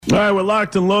All right, we're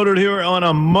locked and loaded here on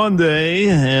a Monday,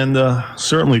 and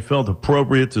certainly felt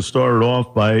appropriate to start it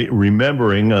off by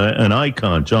remembering an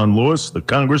icon, John Lewis, the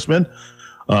congressman,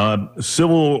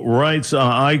 civil rights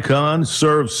icon,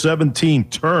 served 17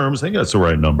 terms. I think that's the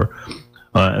right number.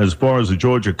 As far as the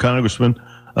Georgia congressman,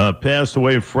 passed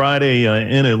away Friday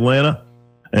in Atlanta.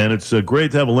 And it's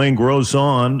great to have Elaine Gross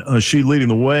on. She leading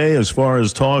the way as far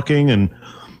as talking and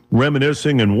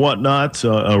reminiscing and whatnot.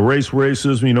 Race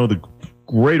Racism, the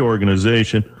great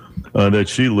organization that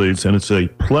she leads, and it's a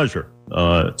pleasure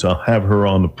to have her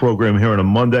on the program here on a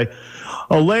Monday.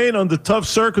 Elaine, under tough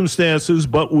circumstances,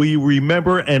 but we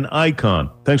remember an icon.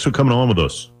 Thanks for coming on with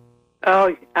us.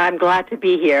 Oh, I'm glad to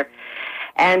be here.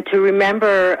 And to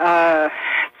remember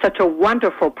such a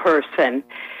wonderful person.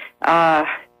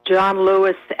 John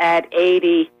Lewis at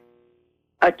 80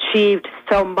 achieved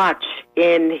so much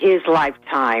in his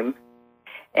lifetime.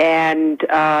 And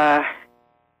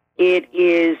it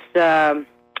is,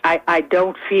 I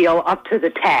don't feel up to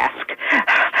the task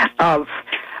of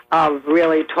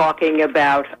really talking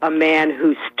about a man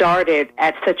who started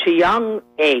at such a young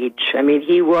age. I mean,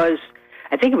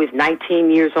 I think he was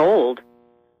 19 years old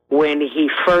when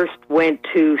he first went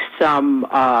to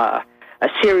a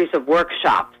series of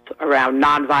workshops around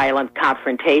nonviolent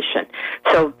confrontation.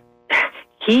 So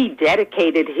he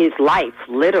dedicated his life,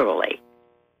 literally,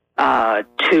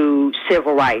 to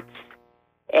civil rights.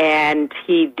 And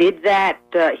he did that.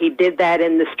 He did that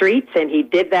in the streets, and he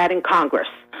did that in Congress.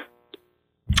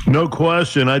 No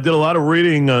question. I did a lot of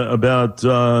reading about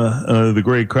the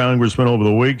great congressman over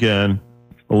the weekend,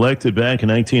 elected back in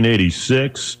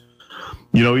 1986.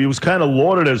 He was kind of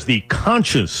lauded as the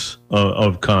conscience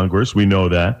of Congress. We know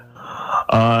that.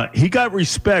 He got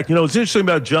respect. It's interesting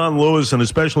about John Lewis, and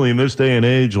especially in this day and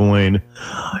age, Elaine,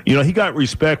 he got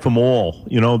respect from all,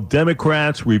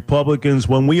 Democrats, Republicans.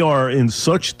 When we are in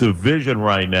such division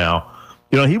right now,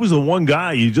 he was the one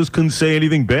guy you just couldn't say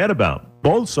anything bad about.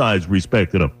 Both sides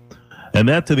respected him, and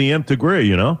that to the nth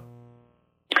degree, Well,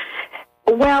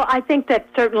 I think that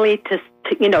certainly to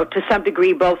some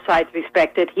degree, both sides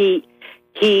respected. He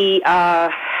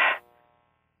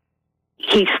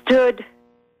stood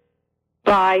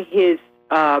by his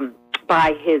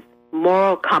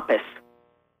moral compass,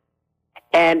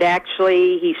 and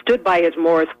actually he stood by his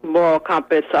moral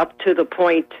compass up to the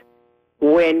point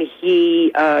when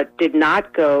he did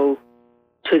not go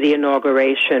to the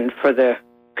inauguration for the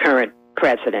current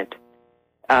president.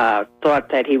 Thought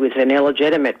that he was an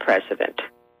illegitimate president.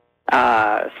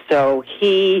 So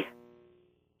he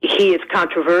is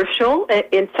controversial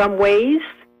in some ways,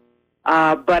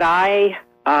 but I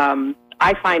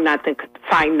find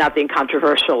nothing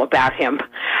controversial about him.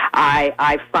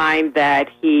 I find that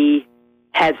he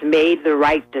has made the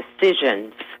right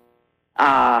decisions,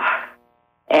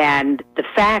 and the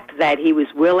fact that he was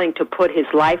willing to put his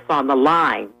life on the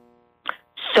line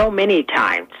so many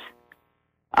times.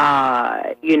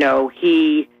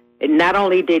 He not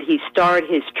only did he start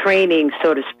his training,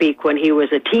 so to speak, when he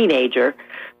was a teenager,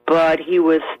 but he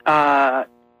was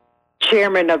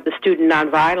chairman of the Student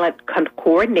Nonviolent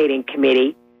Coordinating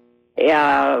Committee,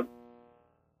 and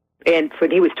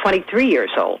when he was 23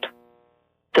 years old.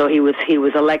 So he was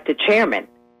elected chairman,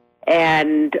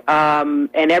 and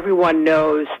everyone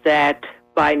knows that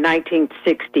by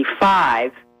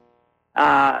 1965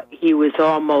 he was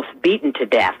almost beaten to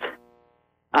death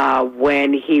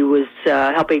when he was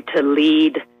helping to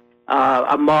lead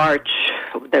a march,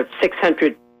 the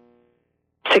 600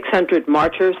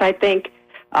 marchers, I think,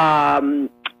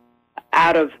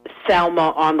 out of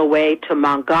Selma on the way to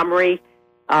Montgomery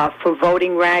for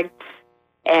voting rights.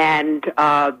 And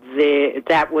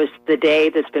that was the day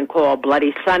that's been called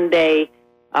Bloody Sunday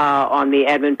on the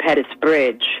Edmund Pettus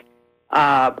Bridge.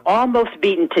 Almost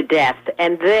beaten to death.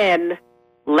 And then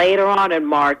later on in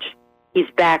March, he's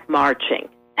back marching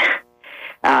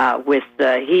with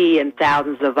he and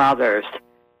thousands of others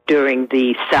during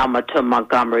the Selma to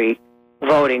Montgomery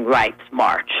voting rights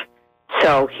march.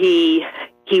 So he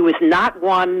was not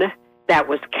one that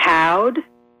was cowed,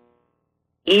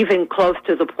 even close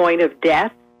to the point of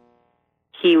death.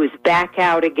 He was back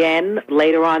out again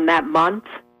later on that month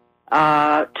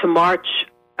to march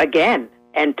again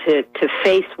and to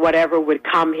face whatever would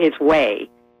come his way.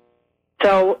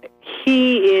 So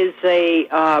he is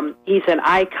he's an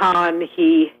icon.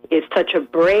 He is such a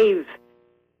brave.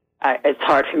 It's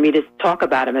hard for me to talk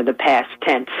about him in the past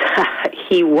tense.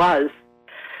 He was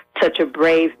such a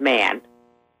brave man,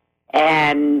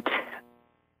 and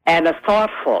a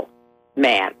thoughtful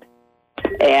man.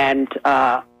 And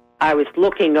I was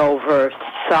looking over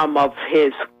some of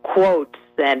his quotes,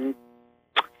 and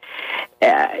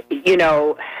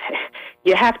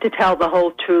you have to tell the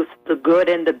whole truth, the good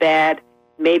and the bad,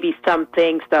 maybe some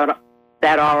things that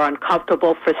are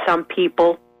uncomfortable for some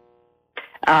people.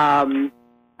 The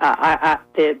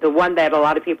one that a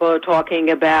lot of people are talking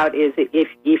about is if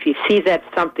you see that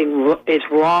something is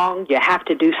wrong, you have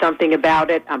to do something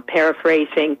about it. I'm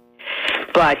paraphrasing,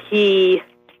 but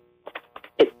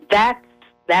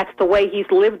that's the way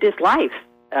he's lived his life.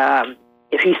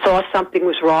 If he saw something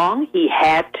was wrong, he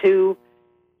had to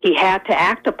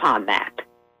act upon that.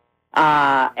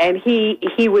 And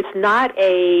he was not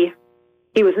a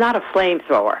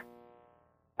flamethrower.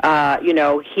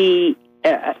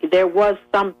 There was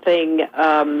something,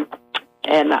 and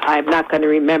I'm not going to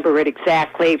remember it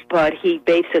exactly, but he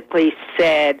basically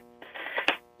said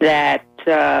that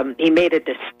he made a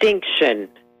distinction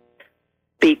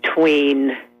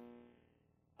between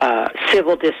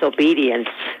civil disobedience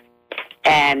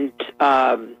and,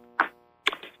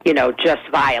 just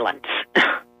violence.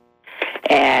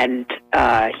 And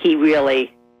he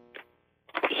really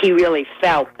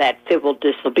felt that civil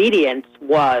disobedience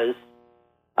was,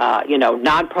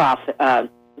 nonviolence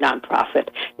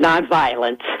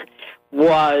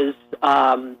was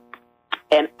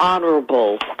an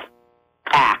honorable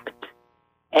act,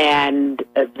 and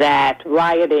that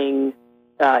rioting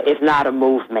is not a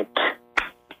movement.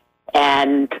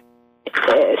 And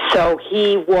so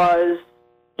he was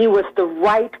the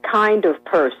right kind of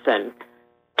person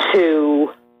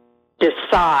to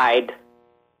decide,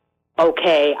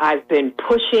 okay, I've been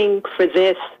pushing for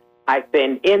this, I've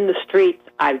been in the streets,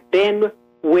 I've been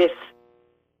with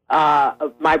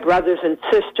my brothers and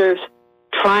sisters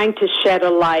trying to shed a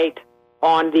light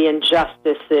on the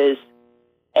injustices,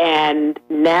 and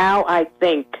now I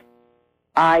think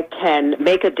I can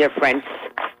make a difference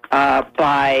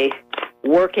by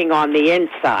working on the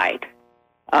inside.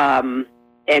 And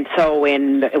so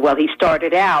he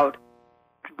started out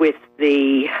with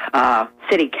the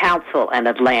city council in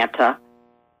Atlanta.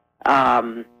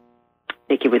 I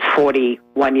think he was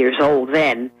 41 years old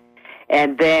then.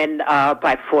 And then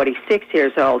by 46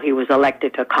 years old, he was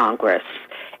elected to Congress,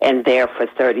 and there for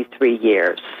 33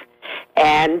 years.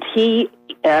 And he,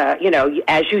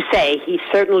 as you say, he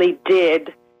certainly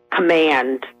did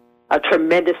command a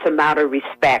tremendous amount of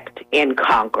respect in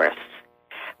Congress.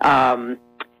 And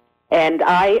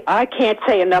I can't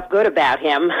say enough good about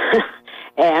him.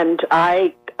 And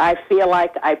I feel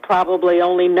like I probably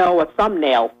only know a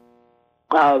thumbnail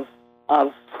of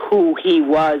who he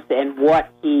was and what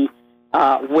he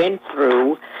went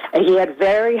through. And he had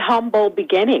very humble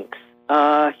beginnings.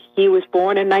 He was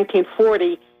born in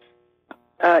 1940.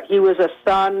 He was a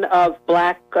son of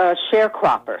black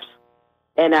sharecroppers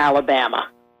in Alabama.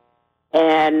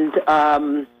 And,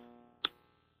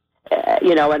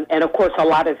 and of course a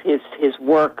lot of his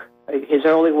work, his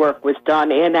early work was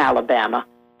done in Alabama.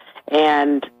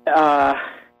 And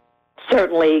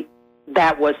certainly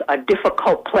that was a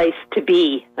difficult place to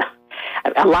be.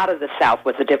 A lot of the South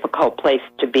was a difficult place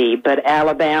to be, but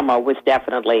Alabama was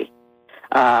definitely,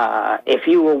 if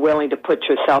you were willing to put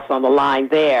yourself on the line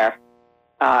there,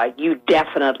 you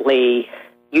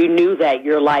knew that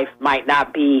your life might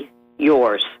not be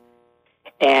yours,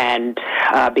 and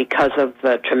because of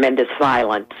the tremendous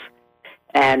violence.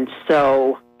 And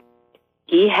so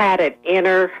he had an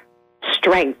inner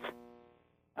strength,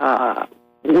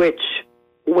 which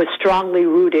was strongly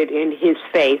rooted in his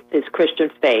faith, his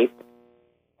Christian faith.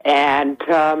 And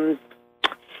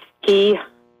he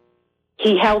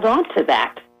held on to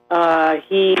that.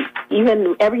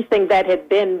 Even everything that had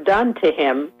been done to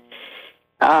him,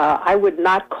 I would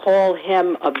not call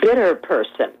him a bitter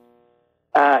person.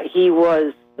 He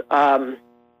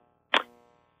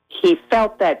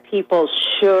felt that people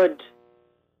should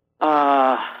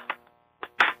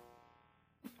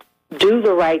do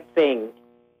the right thing.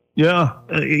 Yeah,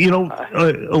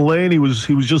 Elaine, he was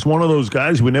just one of those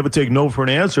guys who would never take no for an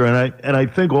answer, and I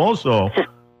think also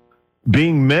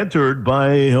being mentored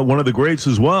by one of the greats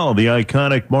as well, the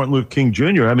iconic Martin Luther King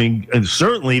Jr. I mean, and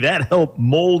certainly that helped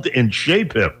mold and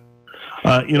shape him.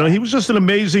 He was just an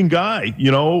amazing guy.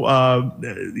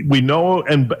 We know,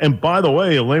 and by the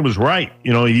way, Elaine was right.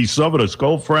 He suffered a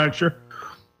skull fracture.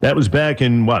 That was back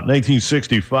in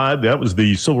 1965. That was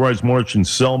the Civil Rights March in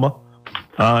Selma.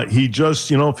 He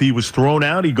just, if he was thrown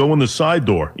out, he'd go in the side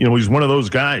door. He's one of those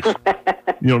guys.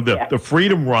 The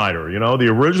Freedom Rider, the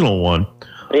original one.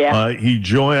 Yeah. He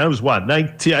joined, I was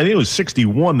 19, I think it was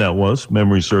 61 that was,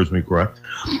 memory serves me correct.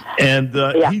 And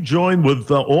he joined with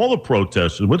all the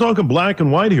protesters. We're talking black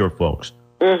and white here, folks,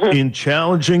 in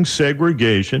challenging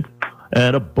segregation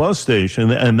at a bus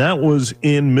station. And that was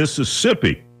in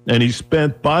Mississippi. And he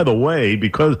spent, by the way,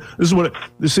 because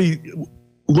this is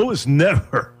Lewis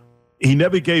never he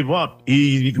never gave up.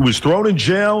 He was thrown in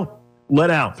jail, let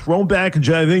out, thrown back in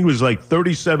jail. I think it was like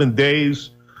 37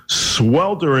 days,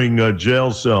 sweltering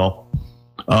jail cell.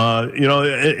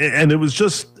 And it was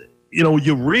just,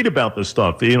 you read about this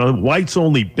stuff, whites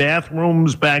only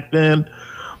bathrooms back then.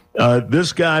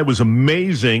 This guy was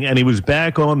amazing, and he was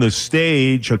back on the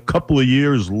stage a couple of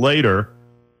years later,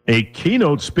 a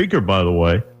keynote speaker, by the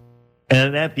way,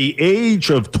 and at the age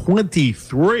of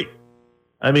 23.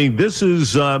 I mean, this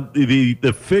is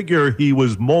the figure he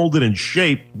was molded and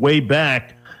shaped way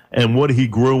back and what he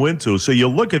grew into. So you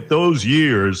look at those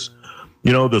years,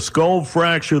 the skull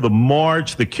fracture, the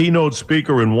march, the keynote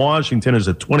speaker in Washington as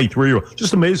a 23-year-old.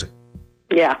 Just amazing.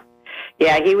 Yeah.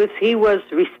 Yeah, he was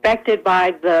respected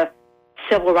by the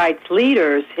civil rights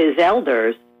leaders, his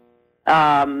elders.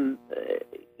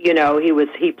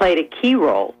 He played a key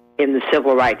role in the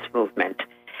civil rights movement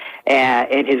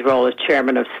in his role as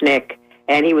chairman of SNCC.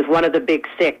 And he was one of the Big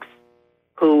Six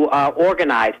who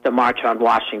organized the March on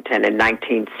Washington in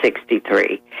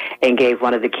 1963 and gave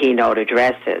one of the keynote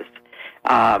addresses.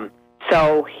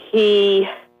 So he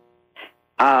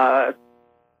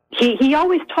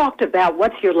always talked about,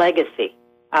 what's your legacy?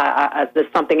 There's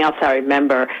something else I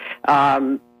remember,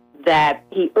 that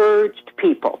he urged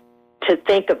people to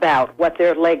think about what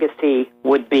their legacy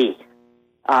would be,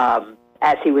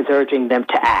 as he was urging them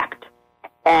to act.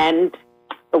 And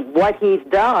what he's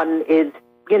done is,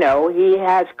 he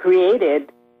has created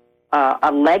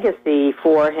a legacy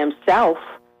for himself,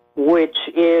 which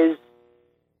is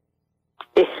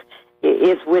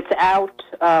without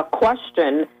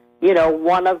question,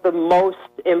 one of the most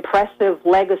impressive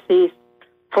legacies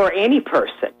for any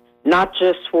person, not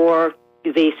just for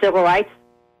the civil rights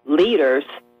leaders,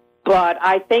 but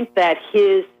I think that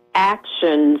his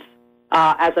actions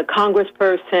as a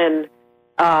congressperson,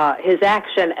 his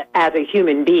action as a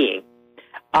human being,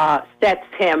 sets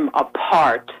him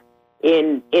apart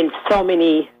in so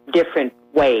many different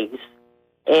ways.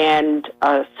 And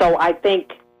so I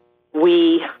think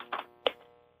we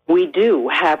do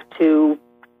have to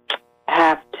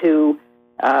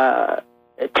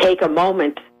take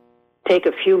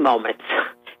a few moments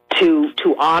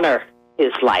to honor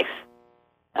his life,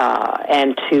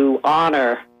 and to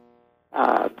honor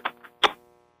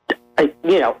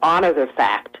the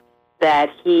fact that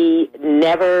he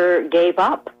never gave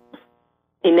up.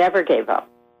 He never gave up.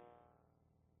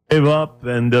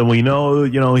 And we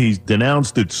know, he's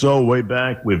denounced it so way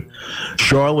back with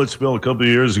Charlottesville a couple of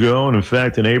years ago. And in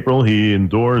fact, in April, he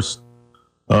endorsed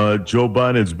Joe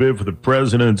Biden's bid for the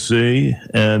presidency.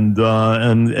 And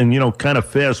kind of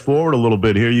fast forward a little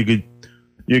bit here,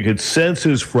 you could sense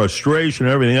his frustration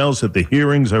and everything else at the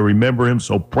hearings. I remember him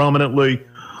so prominently.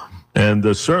 And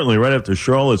certainly right after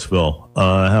Charlottesville,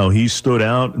 how he stood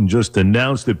out and just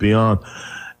denounced it beyond.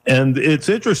 And it's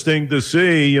interesting to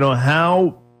see,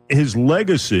 how his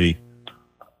legacy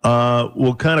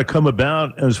will kind of come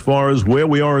about as far as where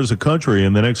we are as a country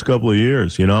in the next couple of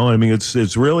years. I mean,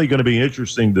 it's really going to be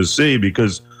interesting to see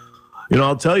because,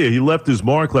 I'll tell you, he left his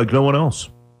mark like no one else.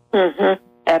 Mm-hmm.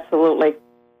 Absolutely.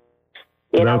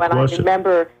 And I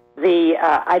remember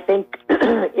I think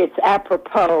it's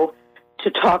apropos to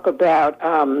talk about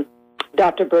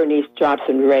Dr. Bernice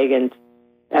Johnson Reagan's,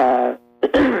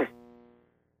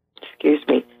 excuse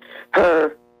me,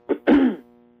 her,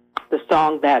 the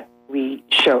song that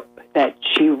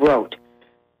she wrote,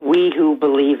 "We who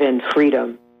believe in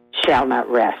freedom shall not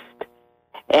rest."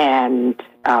 And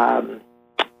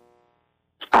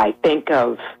I think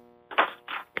of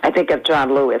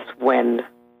John Lewis when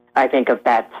I think of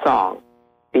that song,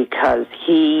 because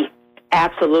he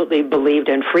absolutely believed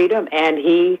in freedom, and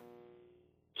he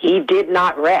did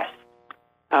not rest.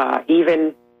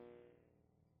 Even,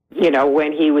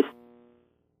 when he was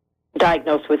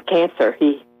diagnosed with cancer,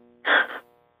 he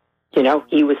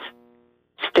was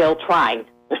still trying.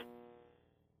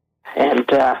 And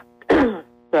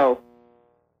so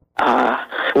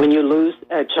when you lose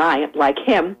a giant like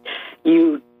him,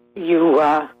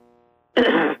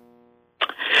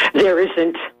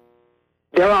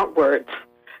 there aren't words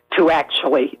to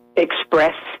actually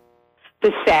express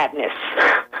the sadness.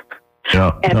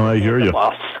 Yeah, I hear you.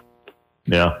 Loss.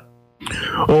 Yeah.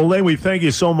 Well, Elaine, we thank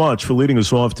you so much for leading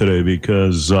us off today,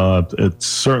 because it's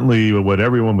certainly what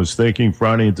everyone was thinking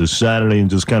Friday into Saturday and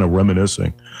just kind of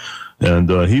reminiscing. And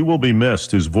he will be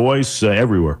missed. His voice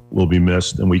everywhere will be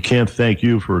missed. And we can't thank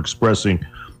you for expressing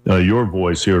your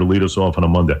voice here to lead us off on a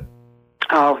Monday.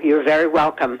 Oh, you're very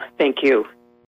welcome. Thank you.